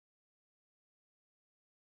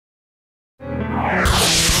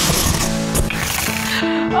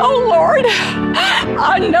Oh, Lord,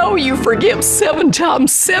 I know you forgive 7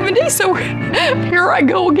 times 70, so here I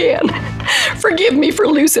go again. Forgive me for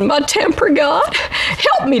losing my temper, God.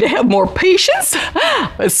 Help me to have more patience,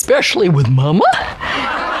 especially with Mama.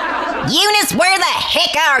 Eunice, where the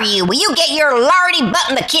heck are you? Will you get your lardy butt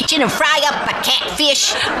in the kitchen and fry up the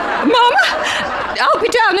catfish? Mama, I'll be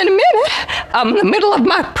down in a minute. I'm in the middle of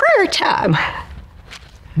my prayer time.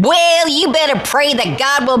 Well, you better pray that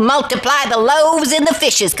God will multiply the loaves and the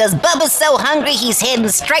fishes, because Bubba's so hungry he's heading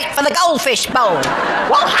straight for the goldfish bowl.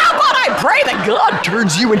 Well, how about I pray that God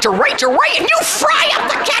turns you into Rachel Ray and you fry up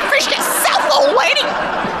the catfish yourself, old lady?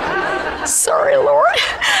 Sorry, Lord.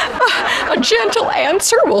 A gentle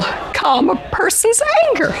answer will calm a person's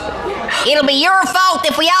anger. It'll be your fault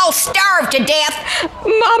if we all starve to death.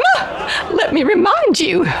 Mama, let me remind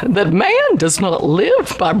you that man does not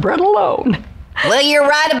live by bread alone. Well, you're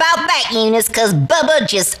right about that, Eunice, because Bubba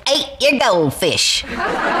just ate your goldfish. He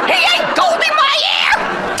ain't gold in my ear!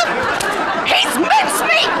 He's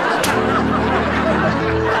mincemeat!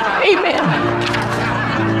 Amen.